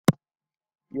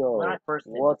Yo, When I first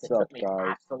did what's this, it up, took me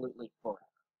guys? absolutely forever.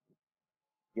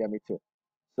 Yeah, me too.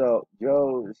 So,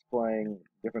 Joe is playing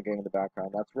a different game in the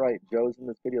background. That's right, Joe's in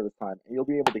this video this time, and you'll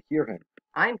be able to hear him.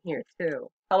 I'm here too.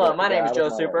 Hello, my Get name is out of Joe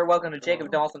my Super. life. Welcome to Jacob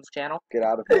Dawson's channel. Get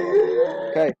out of my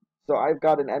life. Okay, so I've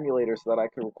got an emulator so that I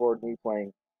can record me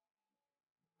playing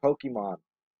Pokemon.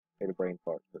 Made a brain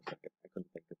fart for a second. I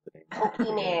couldn't think of the name.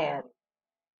 Pokemon.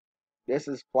 This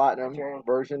is Platinum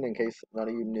version, in case none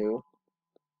of you knew,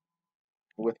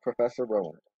 with Professor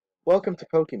Rowan. Welcome to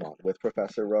Pokemon with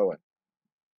Professor Rowan.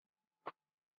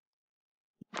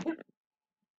 What do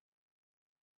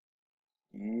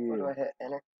Yeah. I hit?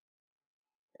 Enter?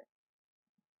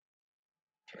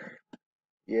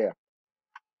 Yeah.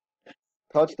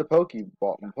 Touch the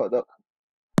Pokeball and put the.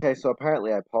 Okay, so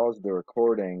apparently I paused the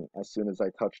recording as soon as I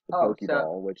touched the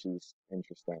Pokeball, which is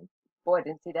interesting. Boy, I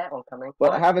didn't see that one coming.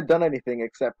 But I haven't done anything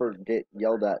except for get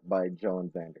yelled at by Joe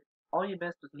and Xander. All you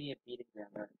missed was me beating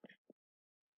Xander.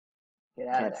 Get You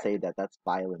out of can't there. say that. That's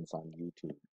violence on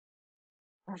YouTube.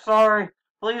 I'm sorry.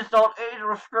 Please don't age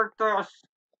restrict us.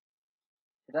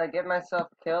 Did I get myself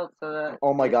killed so that...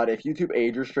 Oh my god, if YouTube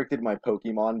age restricted my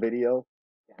Pokemon video...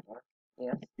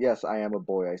 Yes? Yes, I am a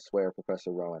boy, I swear,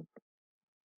 Professor Rowan.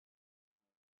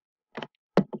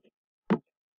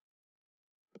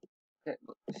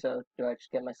 So, do I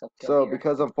just get myself killed So, here?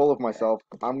 because I'm full of myself,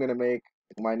 I'm gonna make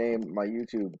my name my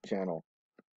YouTube channel.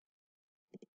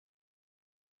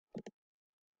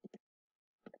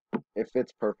 It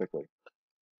fits perfectly.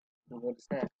 What is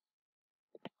that?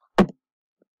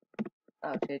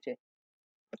 Oh, JJ.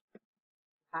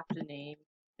 Have to name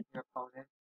your opponent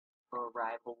or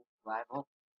rival.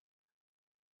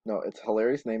 No, it's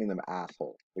hilarious naming them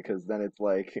asshole, because then it's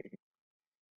like...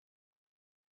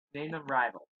 Name them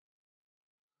rival.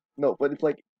 No, but it's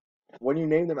like, when you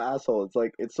name them asshole, it's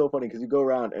like, it's so funny, because you go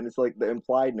around, and it's like, the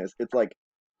impliedness, it's like,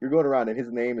 you're going around, and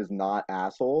his name is not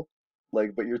asshole,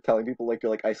 like, but you're telling people, like,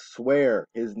 you're like, I swear,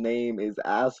 his name is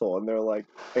asshole, and they're like,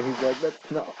 and he's like,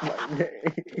 that's not my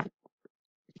name.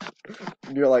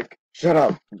 And you're like, shut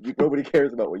up, nobody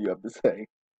cares about what you have to say.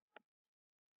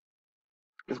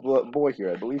 This boy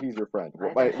here, I believe he's your friend.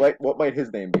 What might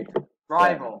his name be?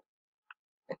 Rival.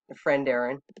 Friend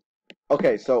Aaron.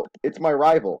 Okay, so it's my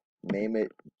rival. Name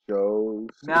it Joe.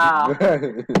 No.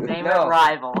 Name it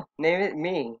rival. Name it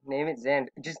me. Name it Xander.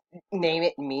 Just name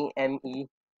it me, M-E.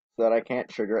 So that I can't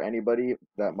trigger anybody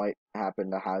that might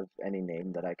happen to have any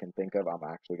name that I can think of, I'm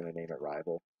actually going to name it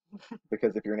rival.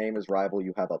 Because if your name is rival,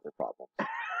 you have other problems.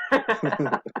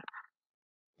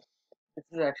 This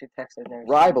is actually text I've never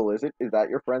seen. Rival, is it? Is that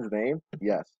your friend's name?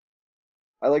 Yes.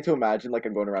 I like to imagine, like,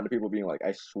 I'm going around to people being like,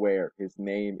 I swear, his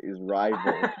name is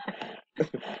Rival.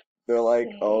 They're like,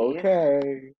 Save.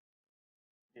 okay.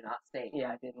 Do not save.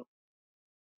 Yeah, I didn't.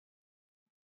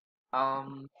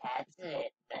 That's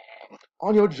it then.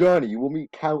 On your journey, you will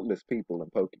meet countless people in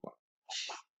Pokemon.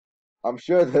 I'm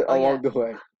sure that along the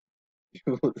way,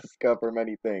 you will discover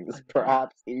many things,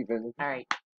 perhaps even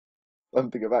Alright.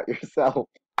 something about yourself.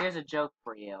 Here's a joke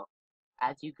for you.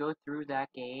 As you go through that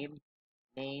game,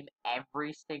 name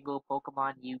every single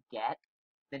Pokemon you get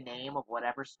the name of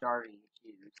whatever starter you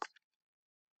choose.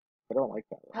 I don't like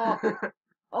that.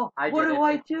 What do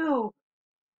I do?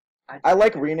 I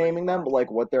like renaming them, like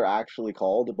what they're actually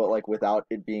called, but like without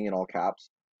it being in all caps.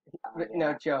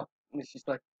 No, Joe. It's just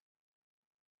like...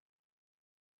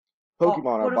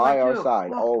 Pokemon are by our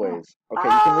side, always. Okay,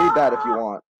 you can read that if you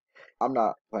want. I'm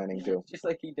not planning to. Just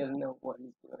like he doesn't know what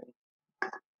he's doing.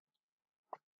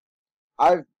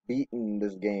 I've beaten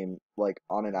this game, like,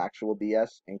 on an actual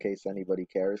DS, in case anybody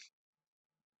cares.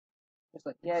 Just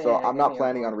like, So I'm not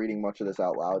planning on reading much of this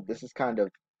out loud. This is kind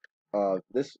of,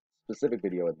 this specific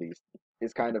video at least,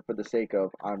 is kind of for the sake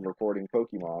of I'm recording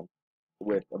Pokemon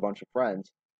with a bunch of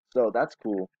friends. So that's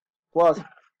cool. Plus,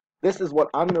 this is what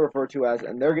I'm going to refer to as,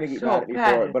 and they're going to get mad at me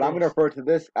for it, but I'm going to refer to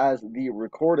this as the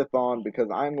Record-A-THON because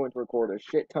I'm going to record a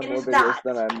shit ton more videos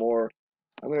than I'm going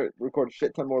to record a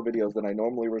shit ton more videos than I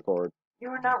normally record. You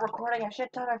were not recording a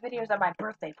shit ton of videos at my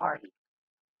birthday party.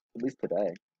 At least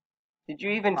today. Did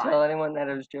you even tell anyone that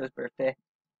it was Joe's birthday?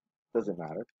 Doesn't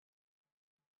matter.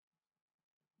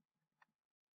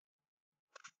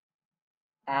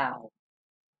 Ow.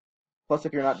 Plus,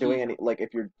 if you're not doing any, like,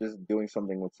 if you're just doing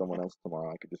something with someone else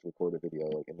tomorrow, I could just record a video,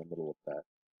 like, in the middle of that.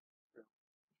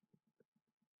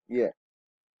 Yeah.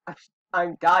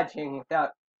 I'm dodging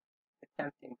without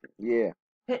attempting to. Yeah.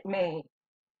 Hit me.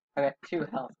 I'm at 2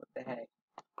 health. What the heck?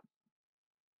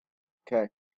 Okay.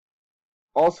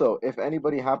 Also, if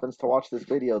anybody happens to watch this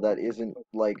video that isn't,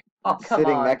 like, Oh,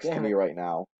 sitting on, next to me right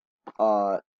now,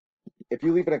 if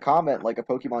you leave in a comment like a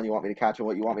Pokemon you want me to catch and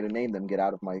what you want me to name them, get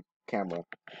out of my camera.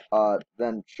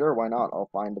 Then sure, why not? I'll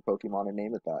find the Pokemon and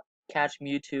name it that. Catch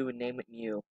Mewtwo and name it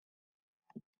Mew.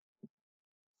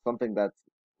 Something that's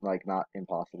like not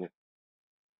impossible.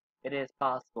 It is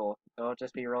possible. It'll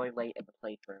just be really late in the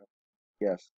playthrough.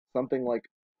 Yes, something like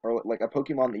or like a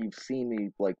Pokemon that you've seen me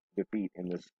like defeat in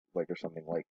this like or something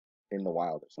like in the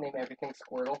wild or something. Name everything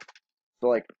Squirtle. So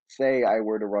like, say I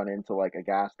were to run into like a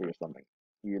Ghastly or something,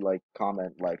 you like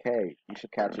comment like, "Hey, you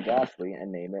should catch a Ghastly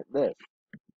and name it this."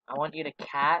 I want you to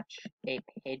catch a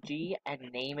Pidgey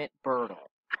and name it Birtle.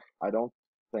 I don't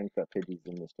think that Pidgey's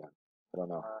in this gen. I don't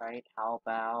know. Alright, how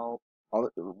about...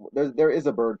 There is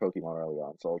a bird Pokemon early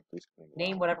on, so I'll just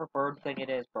Name whatever bird thing it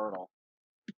is, Birtle.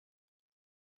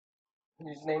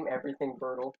 You just name everything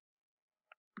Birtle.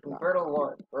 No. Birtle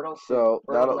 1. Birtle 2. So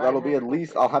Birtle that'll be 9, at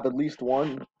least I'll have at least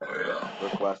one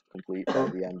request complete by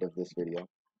the end of this video.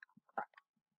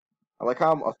 I like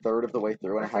how I'm a third of the way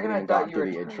through and I For a second, haven't even thought gotten you to were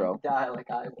the trying to intro. die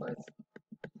like I was.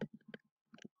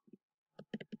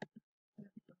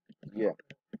 Yeah.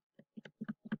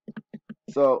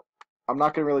 So I'm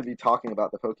not gonna really be talking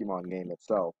about the Pokemon game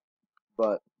itself,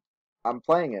 but I'm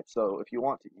playing it. So if you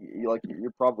want to,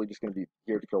 you're probably just gonna be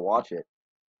here to watch it.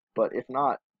 But if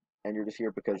not, and you're just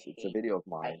here because it's a video of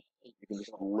mine, you can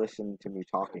just listen to me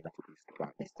talking to these guys.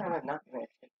 This time I'm not gonna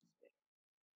take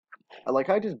I like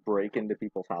how I just break into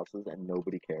people's houses and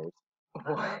nobody cares.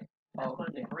 What? That's one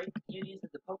of the great beauties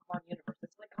of the Pokemon universe.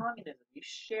 It's like communism. You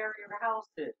share your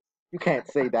houses. You can't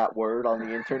say that word on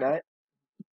the internet.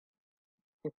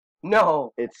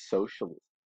 No! It's socialism.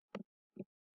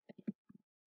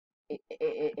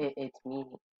 It's me.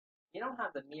 You don't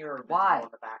have the mirror visible Why? in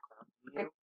the background, do you?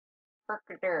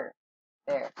 There.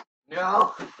 There.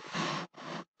 No!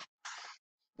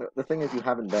 The thing is, you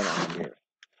haven't been on the mirror.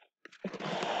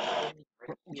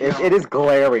 Yeah. It is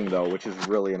glaring though, which is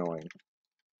really annoying.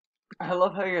 I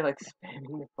love how you're like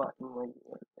spamming the fucking link.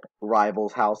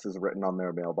 Rival's house is written on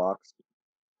their mailbox.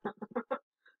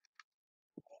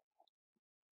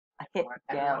 I hit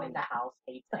Everyone in down. the house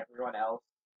hates everyone else.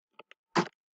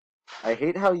 I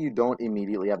hate how you don't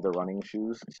immediately have the running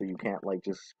shoes, so you can't like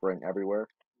just sprint everywhere.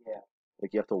 Yeah.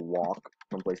 Like you have to walk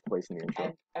from place to place in the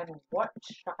intro. And what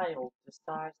child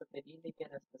decides that they need to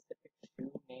get a specific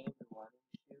shoe named running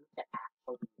shoe to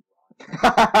actually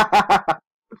run?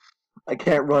 I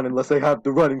can't run unless I have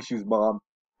the running shoes, Mom.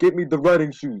 Get me the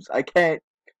running shoes. I can't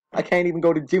even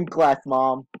go to gym class,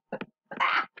 Mom.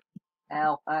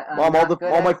 Ow. Mom,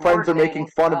 all my friends are making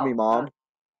fun of me, Mom.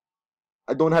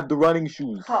 I don't have the running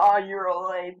shoes. Oh, you're a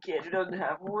lame kid who doesn't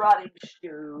have running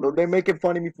shoes. No, they're making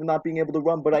fun of me for not being able to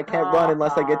run, but I can't run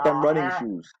unless I get them running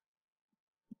shoes.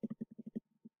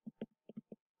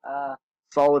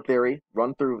 Solid theory.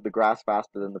 Run through the grass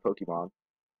faster than the Pokemon.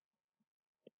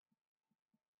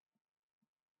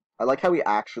 I like how he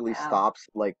actually stops,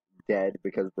 like, dead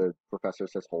because the professor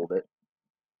says hold it.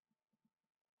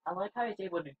 I like how he's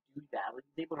able to do that. Like,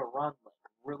 he's able to run like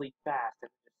really fast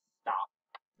and just stop.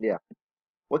 Yeah.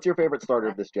 What's your favorite starter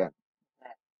of this gen? I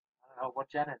don't know, what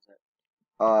gen is it?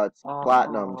 It's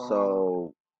Platinum,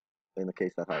 so in the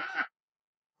case that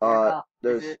helps.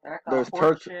 There's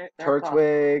Turtwig.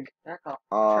 Turtwig,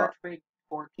 Torchic.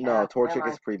 No, Torchic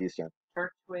is previous gen.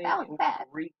 Turtwig,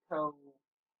 Rico.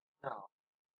 No.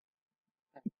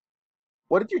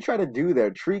 What did you try to do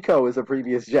there? Trico is a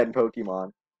previous gen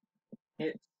Pokemon.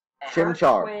 It's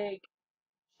Chimchar. Turtwig,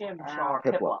 Chimchar,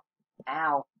 Piplup.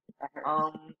 Ow.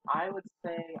 I would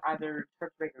say either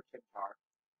Turtwig or Chimchar.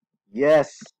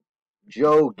 Yes.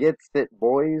 Joe gets it,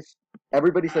 boys.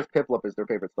 Everybody says Piplup is their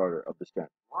favorite starter of this gen.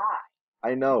 Why?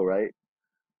 I know, right?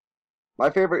 My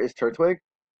favorite is Turtwig.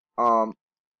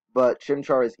 But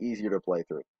Chimchar is easier to play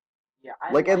through. Yeah,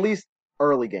 Like at least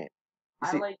early game.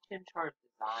 I like Chimchar's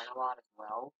design a lot as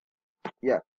well.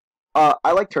 Yeah.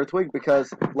 I like Turtwig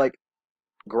because like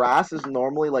grass is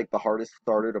normally like the hardest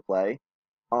starter to play.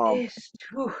 It's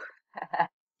too.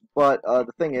 But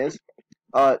the thing is,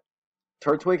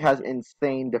 Turtwig has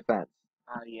insane defense.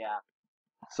 Yeah.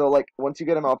 So like once you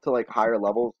get him up to like higher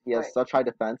levels, he has such high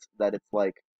defense that it's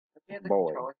like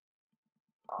boring.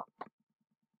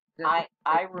 I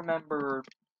remember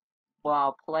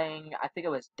while playing, I think it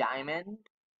was Diamond.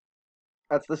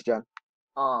 That's this gen.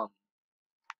 I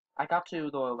got to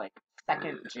the like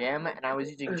second gym and I was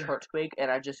using Turtwig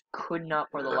and I just could not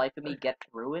for the life of me get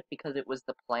through it because it was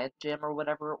the plant gym or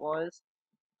whatever it was.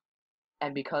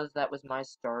 And because that was my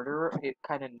starter, it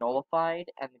kind of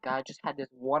nullified and the guy just had this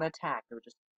one attack that would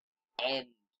just end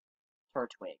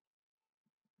Turtwig.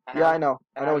 And Yeah, I know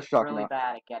what you're talking really about.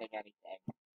 bad at getting anything.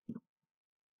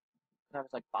 And I was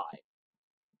like 5.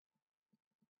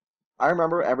 I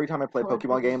remember every time I play a Don't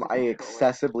Pokemon use game, the I controller.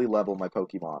 excessively level my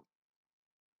Pokemon.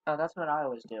 Oh, that's what I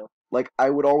always do. Like, I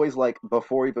would always, like,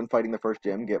 before even fighting the first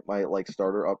gym, get my, like,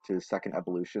 starter up to second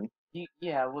evolution.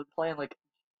 Yeah, when playing like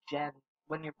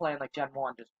when you're playing like Gen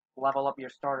 1, just level up your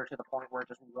starter to the point where it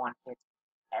just one hits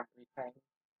everything.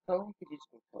 Oh, you could use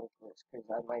controllers, because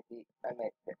I might fix.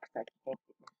 I can't.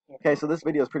 Okay, so this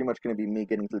video is pretty much going to be me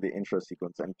getting through the intro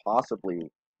sequence and possibly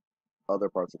other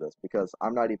parts of this, because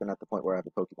I'm not even at the point where I have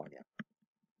a Pokemon yet.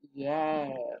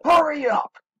 Yeah. Hurry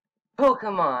up!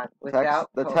 Pokemon without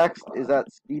The Pokemon. text is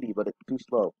at speedy, but it's too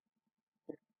slow.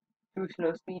 Too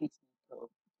slow, speedy.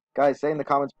 Guys, say in the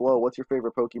comments below, what's your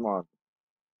favorite Pokemon?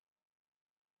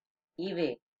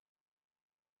 Eevee.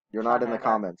 You're not in the Charmander.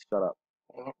 comments. Shut up.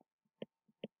 Dang it.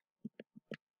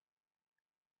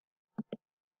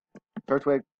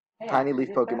 Turtwig, Hey, Tiny you Leaf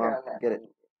did better Pokemon, on that get it. than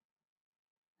you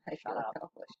did. I Shut feel up.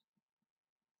 accomplished.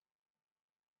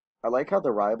 I like how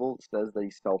the rival says that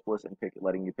he's selfless and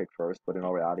letting you pick first, but in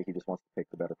all reality, he just wants to pick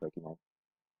the better Pokemon.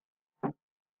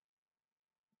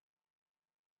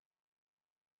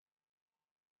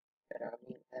 Better on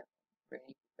me than that.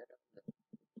 Brady, better on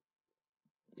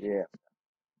the... Yeah.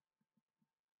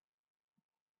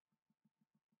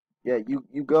 Yeah,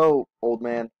 you go, old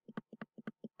man.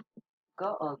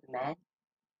 Go, old man.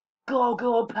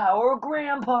 Go power,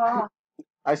 Grandpa!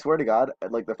 I swear to God,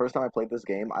 like the first time I played this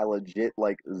game, I legit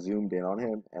like zoomed in on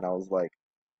him, and I was like,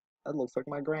 "That looks like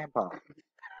my grandpa."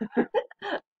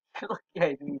 Yeah, I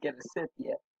didn't get a sip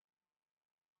yet.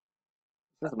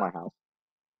 This is my house.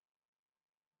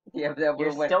 Yeah, but that You're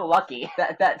would've went... still lucky.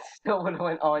 That still would've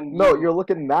went on No, you. you're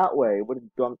looking that way. What?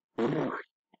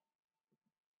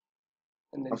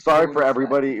 And then I'm sorry Joe for just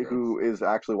everybody slapped who is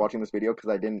actually watching this video because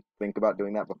I didn't think about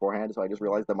doing that beforehand, so I just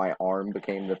realized that my arm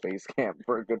became the face cam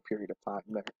for a good period of time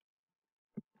there.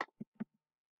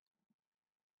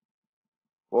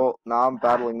 Well, now I'm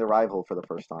battling the rival for the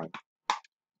first time.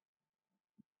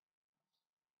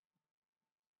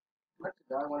 What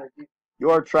did I want to do? You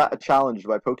are challenged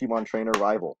by Pokemon Trainer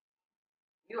Rival.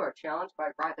 You are challenged by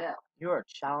Rydell. You are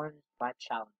challenged by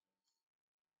challenge.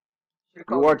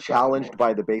 You are challenged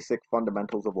by the basic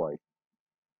fundamentals of life.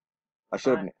 I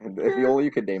should have. If you only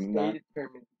you could name him that. Stay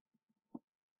determined.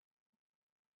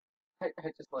 I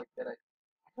just like that. I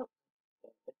don't.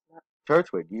 It's not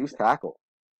Turtwig, use Tackle.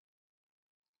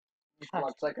 just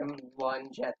looks like a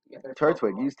lunge at the other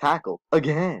Turtwig, Pokemon. use Tackle.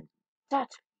 Again. That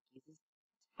uses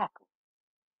tackle.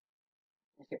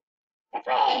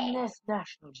 In this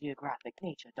National Geographic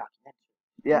nature documentary.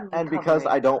 Yeah, we'll be and because covering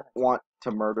I don't challenges. want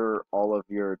to murder all of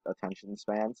your attention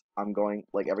spans, I'm going,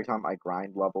 like, every time I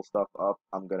grind level stuff up,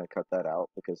 I'm gonna cut that out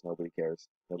because nobody cares.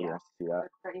 Nobody Yeah. wants to see that.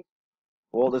 Pretty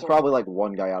Well, there's probably, like,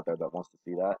 one guy out there that wants to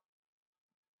see that.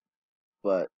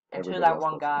 But And to everybody that else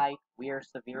one doesn't. guy, we are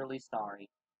severely sorry.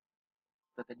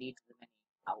 But the needs of the many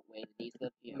outweigh the needs of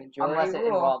the few. Majority Unless it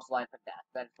rule. involves life and death.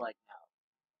 Then it's like, no.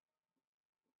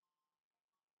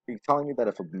 Are you telling me that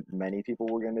if many people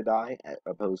were going to die,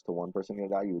 opposed to one person going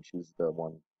to die, you would choose the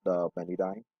many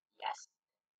dying? Yes.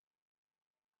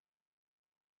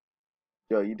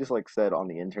 Yo, you just, like, said on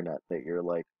the internet that you're,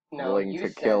 like, No, willing you to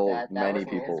said kill that. That many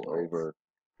wasn't his people words. over...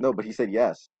 No, but he said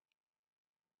yes.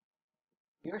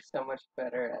 You're so much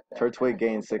better at that. Turtwig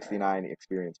gains 69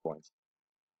 experience points.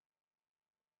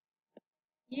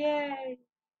 Yay!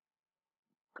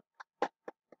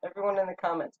 Everyone in the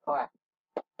comments, clap.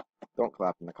 Don't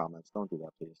clap in the comments. Don't do that,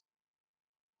 please.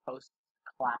 Post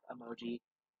clap emoji.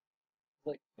 It's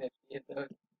like 50 of those.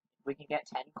 If we can get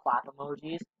 10 clap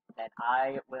emojis, then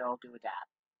I will do a dab.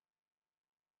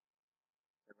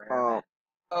 It's a rare event.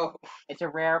 Oh, It's a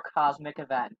rare cosmic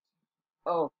event.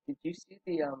 oh, did you see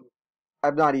the,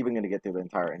 I'm not even going to get through the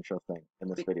entire intro thing in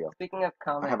this video. Speaking of I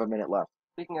comments, have a minute left.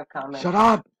 Shut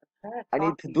up! I'm trying to I need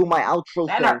talk to you. do my outro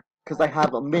Better. thing because I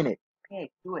have a minute. Okay,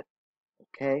 do it.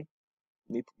 Okay?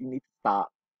 You need to stop.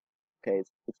 Okay?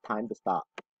 It's time to stop.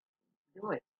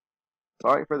 Do it.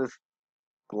 Sorry for this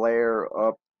glare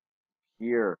up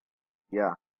here.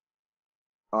 Yeah.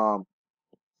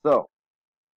 So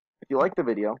if you like the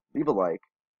video, leave a like.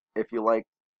 If you like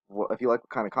what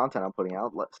kind of content I'm putting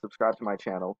out, subscribe to my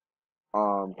channel.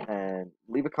 And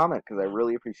leave a comment because I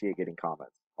really appreciate getting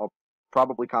comments. I'll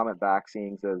probably comment back,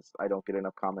 seeing as I don't get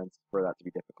enough comments for that to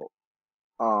be difficult.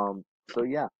 So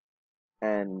yeah,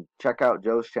 and check out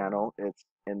Joe's channel. It's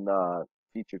in the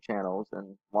feature channels,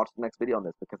 and watch the next video on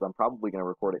this because I'm probably gonna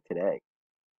record it today.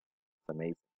 It's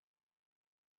amazing.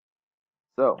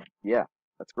 So yeah,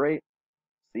 that's great.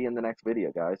 See you in the next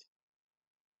video, guys.